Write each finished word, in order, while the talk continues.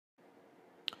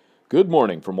Good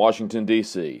morning from Washington,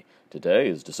 D.C. Today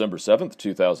is December 7th,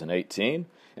 2018,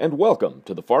 and welcome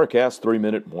to the FarCast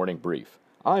 3-Minute Morning Brief.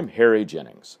 I'm Harry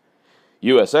Jennings.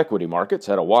 U.S. equity markets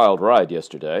had a wild ride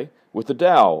yesterday, with the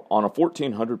Dow on a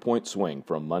 1,400-point swing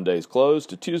from Monday's close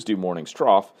to Tuesday morning's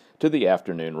trough to the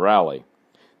afternoon rally.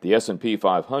 The S&P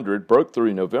 500 broke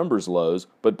through November's lows,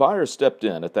 but buyers stepped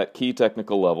in at that key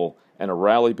technical level, and a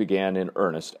rally began in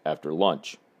earnest after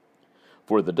lunch.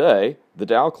 For the day, the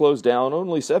Dow closed down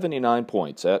only 79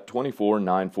 points at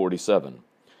 24,947.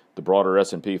 The broader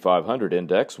S&P 500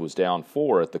 index was down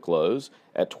 4 at the close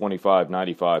at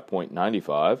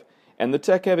 2595.95, and the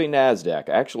tech-heavy NASDAQ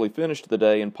actually finished the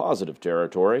day in positive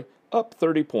territory, up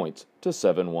 30 points to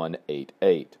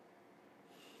 7188.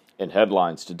 In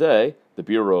headlines today, the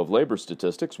Bureau of Labor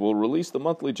Statistics will release the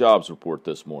monthly jobs report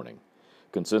this morning.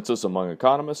 Consensus among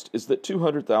economists is that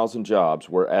 200,000 jobs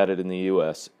were added in the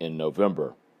U.S. in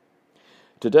November.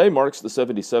 Today marks the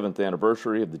 77th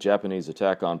anniversary of the Japanese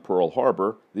attack on Pearl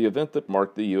Harbor, the event that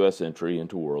marked the U.S. entry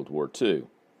into World War II.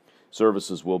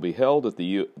 Services will be held at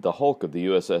the hulk of the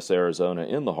USS Arizona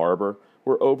in the harbor,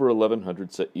 where over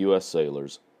 1,100 U.S.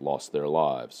 sailors lost their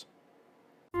lives.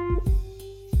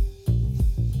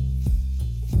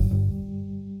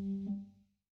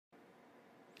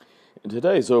 In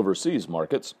today's overseas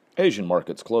markets, Asian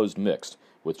markets closed mixed,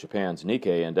 with Japan's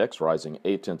Nikkei index rising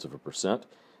 0.8%,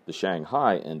 the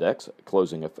Shanghai index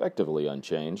closing effectively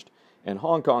unchanged, and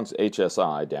Hong Kong's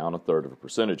HSI down 0.33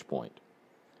 percentage point.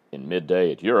 In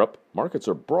midday at Europe, markets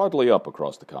are broadly up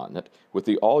across the continent, with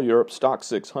the All-Europe Stock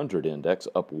 600 index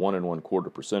up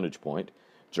 1.25 percentage point,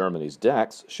 Germany's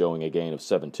DAX showing a gain of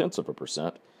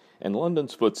 0.7%, and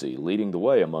London's FTSE leading the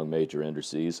way among major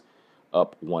indices,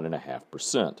 up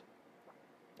 1.5%.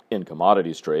 In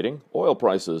commodities trading, oil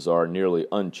prices are nearly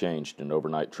unchanged in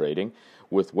overnight trading,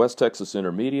 with West Texas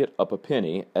Intermediate up a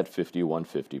penny at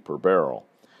 $51.50 per barrel.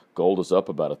 Gold is up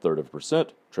about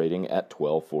 0.33%, trading at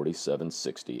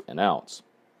 $1247.60 an ounce.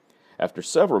 After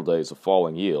several days of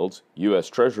falling yields, U.S.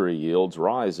 Treasury yields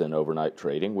rise in overnight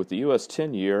trading, with the U.S.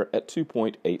 10-year at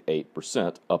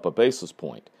 2.88%, up a basis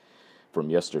point from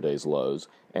yesterday's lows,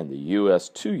 and the U.S.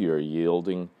 2-year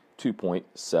yielding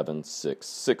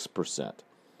 2.766%.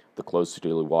 The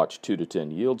closely watched 2 to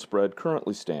 10 yield spread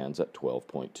currently stands at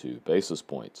 12.2 basis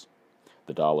points.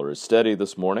 The dollar is steady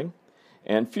this morning,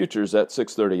 and futures at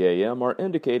 6:30 a.m. are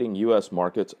indicating U.S.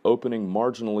 markets opening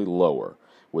marginally lower,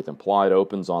 with implied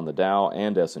opens on the Dow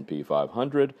and S&P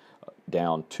 500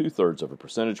 down 0.2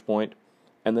 percentage point,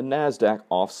 and the NASDAQ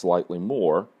off slightly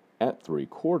more at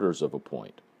 0.75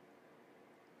 point.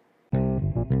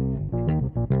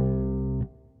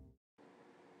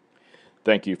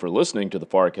 Thank you for listening to the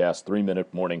FarCast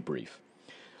 3-Minute Morning Brief.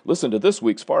 Listen to this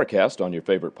week's FarCast on your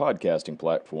favorite podcasting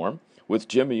platform, with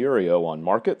Jim Iurio on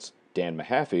markets, Dan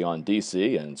Mahaffey on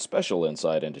D.C. and special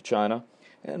insight into China,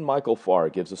 and Michael Farr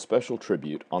gives a special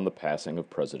tribute on the passing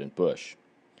of President Bush.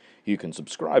 You can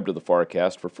subscribe to the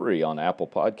FarCast for free on Apple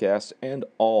Podcasts and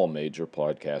all major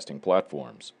podcasting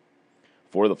platforms.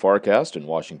 For the FarCast in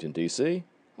Washington, D.C.,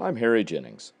 I'm Harry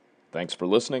Jennings. Thanks for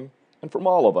listening. And from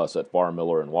all of us at Farr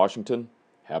Miller in Washington,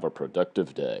 have a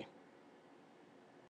productive day.